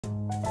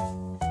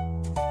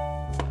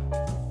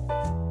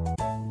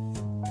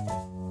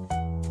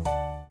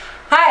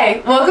Hi,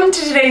 welcome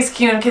to today's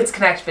Kingdom Kids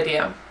Connect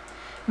video.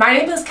 My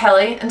name is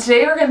Kelly, and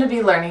today we're going to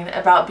be learning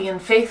about being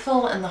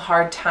faithful in the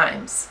hard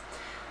times.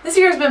 This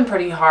year has been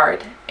pretty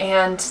hard,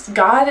 and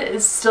God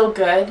is still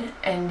good,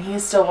 and He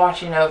is still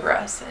watching over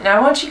us. And I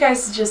want you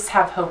guys to just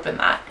have hope in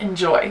that, and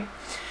joy.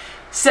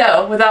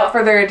 So, without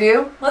further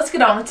ado, let's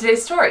get on with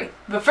today's story.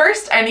 But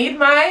first, I need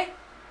my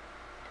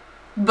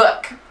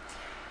book.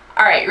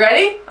 Alright,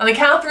 ready? On the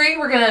count of 3,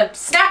 we're going to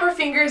snap our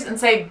fingers and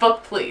say,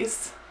 "Book,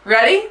 please."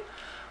 Ready?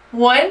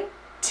 1,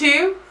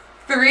 2,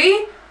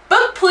 3.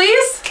 Book,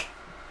 please.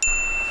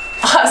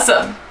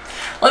 Awesome.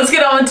 Let's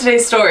get on with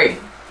today's story.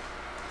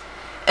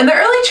 In the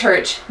early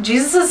church,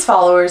 Jesus'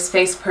 followers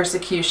faced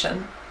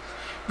persecution.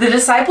 The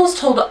disciples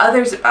told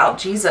others about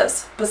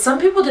Jesus, but some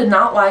people did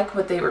not like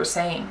what they were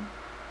saying.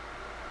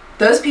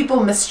 Those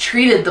people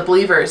mistreated the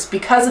believers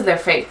because of their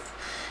faith,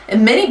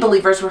 and many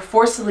believers were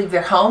forced to leave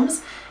their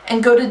homes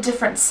and go to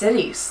different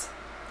cities.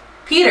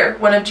 Peter,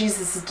 one of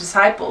Jesus'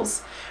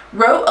 disciples,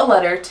 wrote a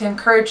letter to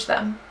encourage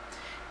them.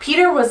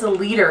 Peter was a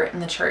leader in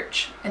the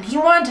church, and he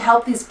wanted to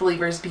help these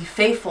believers be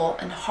faithful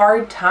in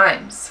hard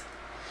times.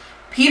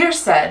 Peter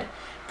said,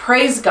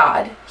 "Praise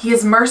God, He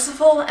is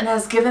merciful and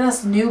has given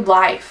us new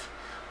life.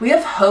 We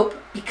have hope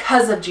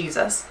because of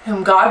Jesus,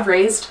 whom God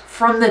raised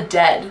from the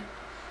dead."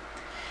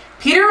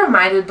 Peter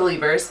reminded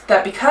believers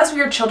that because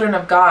we are children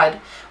of God,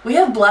 we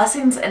have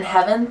blessings in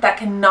heaven that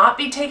cannot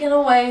be taken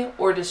away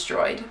or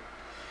destroyed.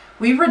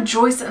 We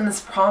rejoice in this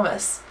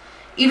promise,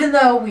 even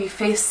though we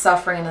face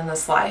suffering in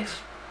this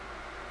life.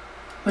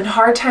 When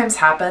hard times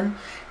happen,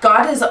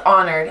 God is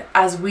honored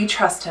as we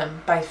trust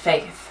Him by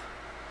faith.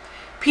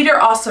 Peter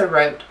also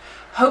wrote,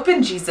 "Hope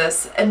in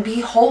Jesus and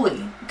be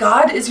holy.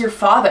 God is your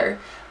Father.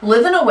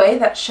 Live in a way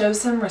that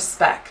shows Him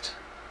respect."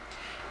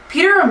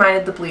 Peter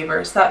reminded the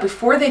believers that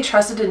before they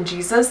trusted in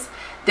Jesus,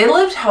 they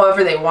lived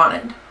however they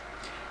wanted.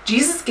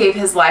 Jesus gave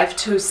His life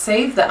to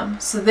save them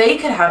so they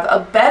could have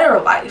a better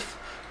life,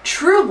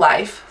 true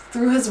life,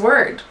 through His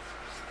Word.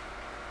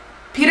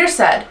 Peter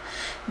said,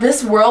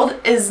 "This world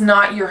is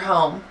not your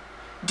home.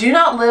 Do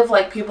not live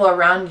like people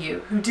around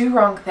you who do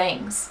wrong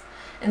things.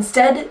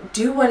 Instead,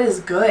 do what is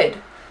good.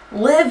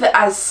 Live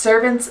as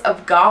servants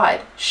of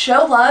God.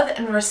 Show love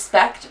and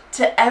respect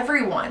to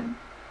everyone.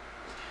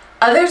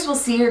 Others will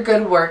see your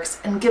good works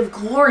and give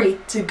glory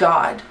to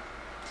God."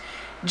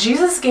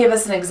 Jesus gave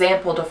us an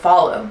example to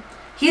follow.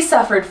 He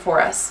suffered for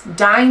us,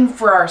 dying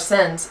for our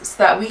sins so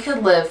that we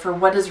could live for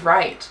what is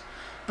right.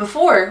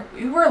 Before,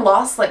 we were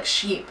lost like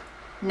sheep.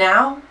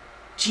 Now,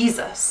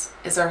 Jesus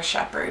is our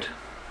shepherd.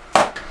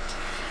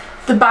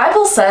 The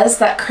Bible says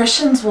that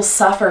Christians will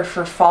suffer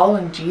for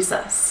following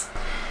Jesus.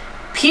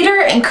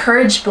 Peter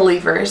encouraged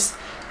believers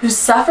who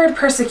suffered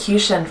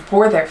persecution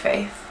for their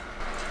faith.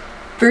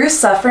 Through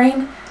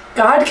suffering,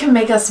 God can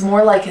make us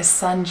more like His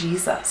Son,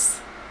 Jesus.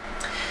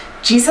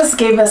 Jesus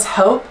gave us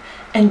hope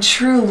and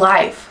true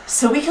life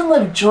so we can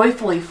live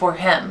joyfully for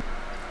Him,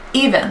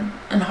 even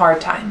in hard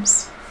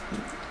times.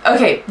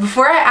 Okay,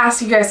 before I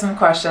ask you guys some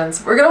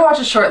questions, we're going to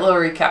watch a short little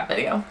recap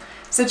video.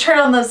 So turn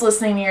on those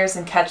listening ears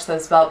and catch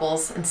those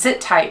bubbles and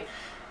sit tight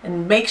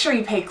and make sure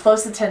you pay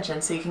close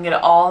attention so you can get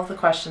all of the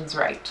questions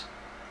right.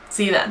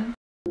 See you then.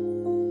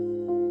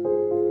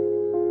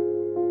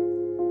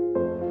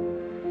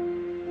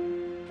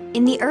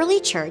 In the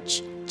early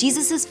church,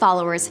 Jesus'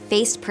 followers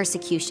faced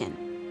persecution.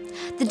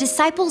 The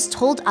disciples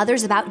told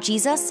others about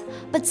Jesus,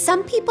 but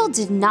some people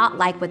did not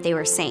like what they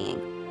were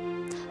saying.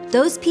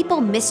 Those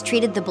people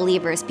mistreated the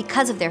believers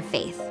because of their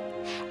faith,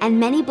 and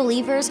many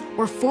believers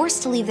were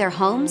forced to leave their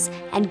homes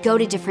and go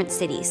to different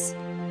cities.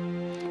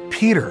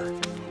 Peter,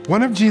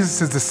 one of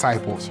Jesus'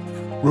 disciples,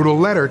 wrote a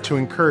letter to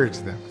encourage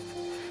them.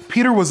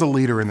 Peter was a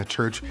leader in the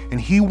church,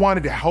 and he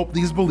wanted to help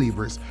these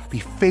believers be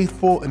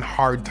faithful in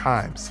hard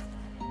times.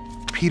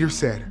 Peter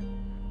said,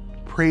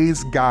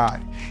 "Praise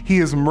God. He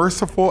is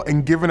merciful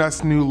and given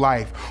us new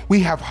life.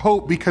 We have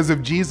hope because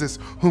of Jesus,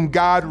 whom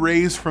God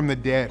raised from the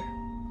dead."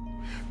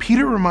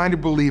 Peter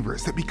reminded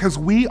believers that because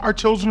we are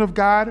children of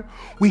God,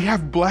 we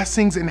have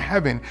blessings in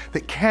heaven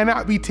that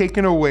cannot be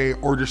taken away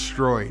or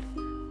destroyed.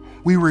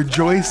 We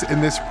rejoice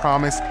in this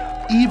promise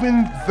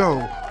even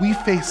though we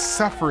face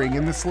suffering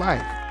in this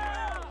life.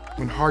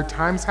 When hard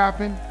times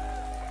happen,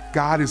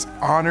 God is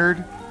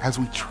honored as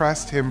we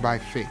trust Him by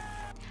faith.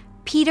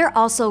 Peter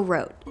also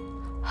wrote,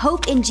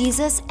 "Hope in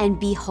Jesus and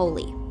be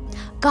holy.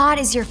 God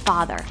is your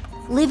Father.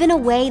 Live in a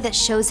way that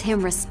shows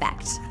Him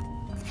respect."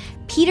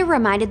 Peter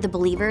reminded the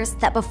believers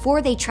that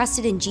before they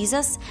trusted in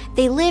Jesus,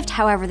 they lived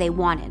however they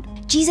wanted.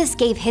 Jesus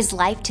gave His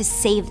life to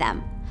save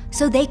them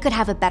so they could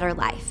have a better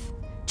life,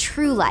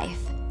 true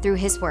life, through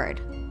His Word.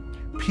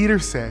 Peter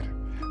said,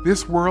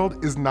 "This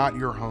world is not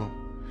your home.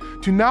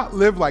 Do not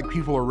live like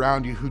people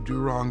around you who do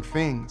wrong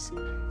things.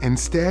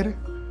 Instead,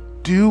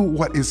 do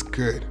what is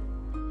good.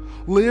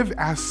 Live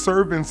as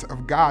servants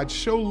of God.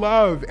 Show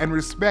love and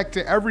respect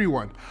to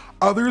everyone.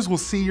 Others will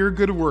see your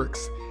good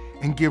works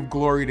and give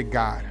glory to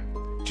God."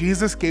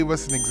 Jesus gave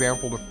us an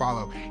example to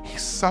follow. He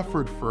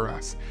suffered for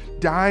us,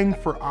 dying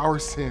for our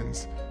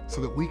sins so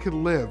that we could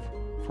live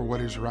for what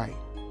is right.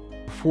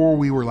 Before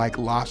we were like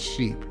lost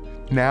sheep,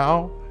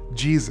 Now,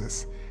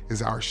 Jesus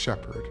is our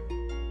shepherd.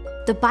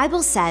 The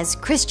Bible says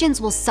Christians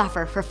will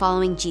suffer for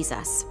following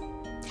Jesus.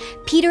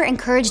 Peter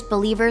encouraged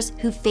believers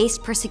who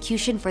faced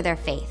persecution for their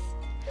faith.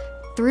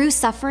 Through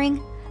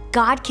suffering,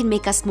 God can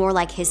make us more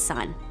like his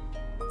Son.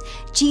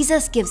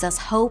 Jesus gives us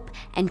hope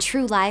and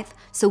true life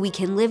so we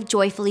can live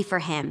joyfully for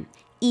him,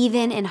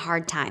 even in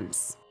hard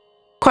times.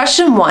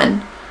 Question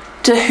 1.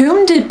 To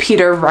whom did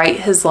Peter write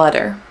his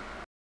letter?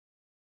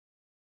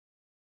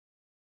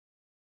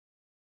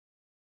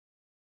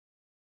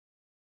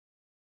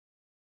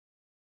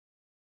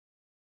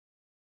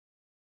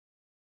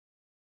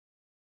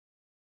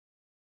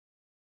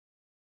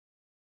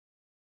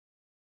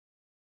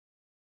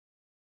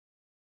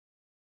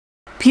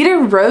 Peter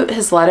wrote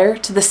his letter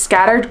to the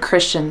scattered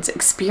Christians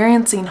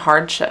experiencing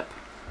hardship.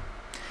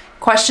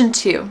 Question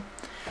 2.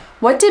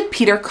 What did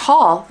Peter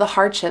call the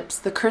hardships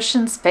the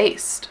Christians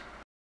faced?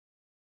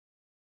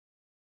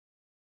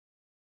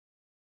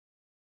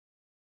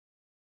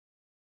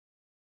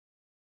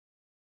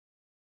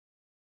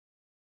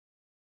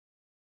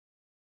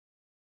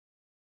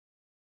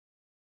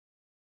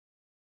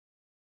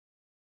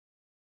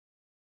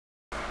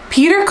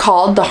 Peter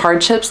called the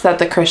hardships that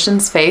the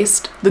Christians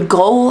faced the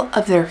goal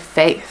of their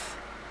faith.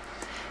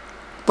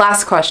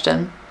 Last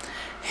question.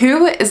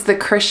 Who is the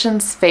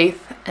Christian's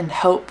faith and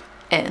hope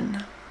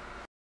in?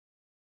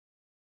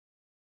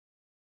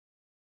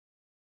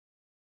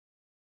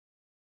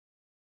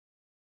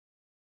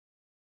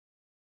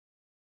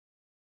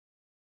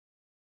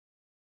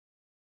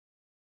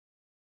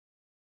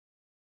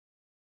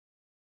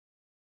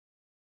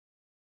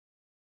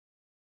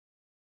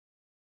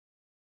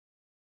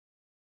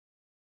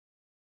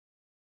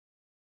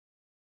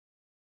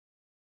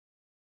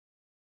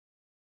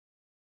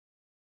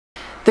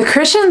 The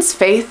Christian's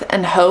faith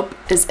and hope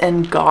is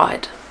in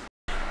God.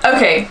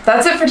 Okay,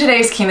 that's it for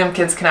today's Kingdom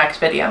Kids Connect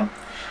video.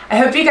 I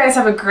hope you guys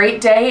have a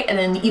great day and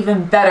an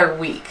even better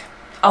week.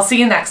 I'll see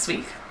you next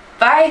week.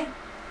 Bye!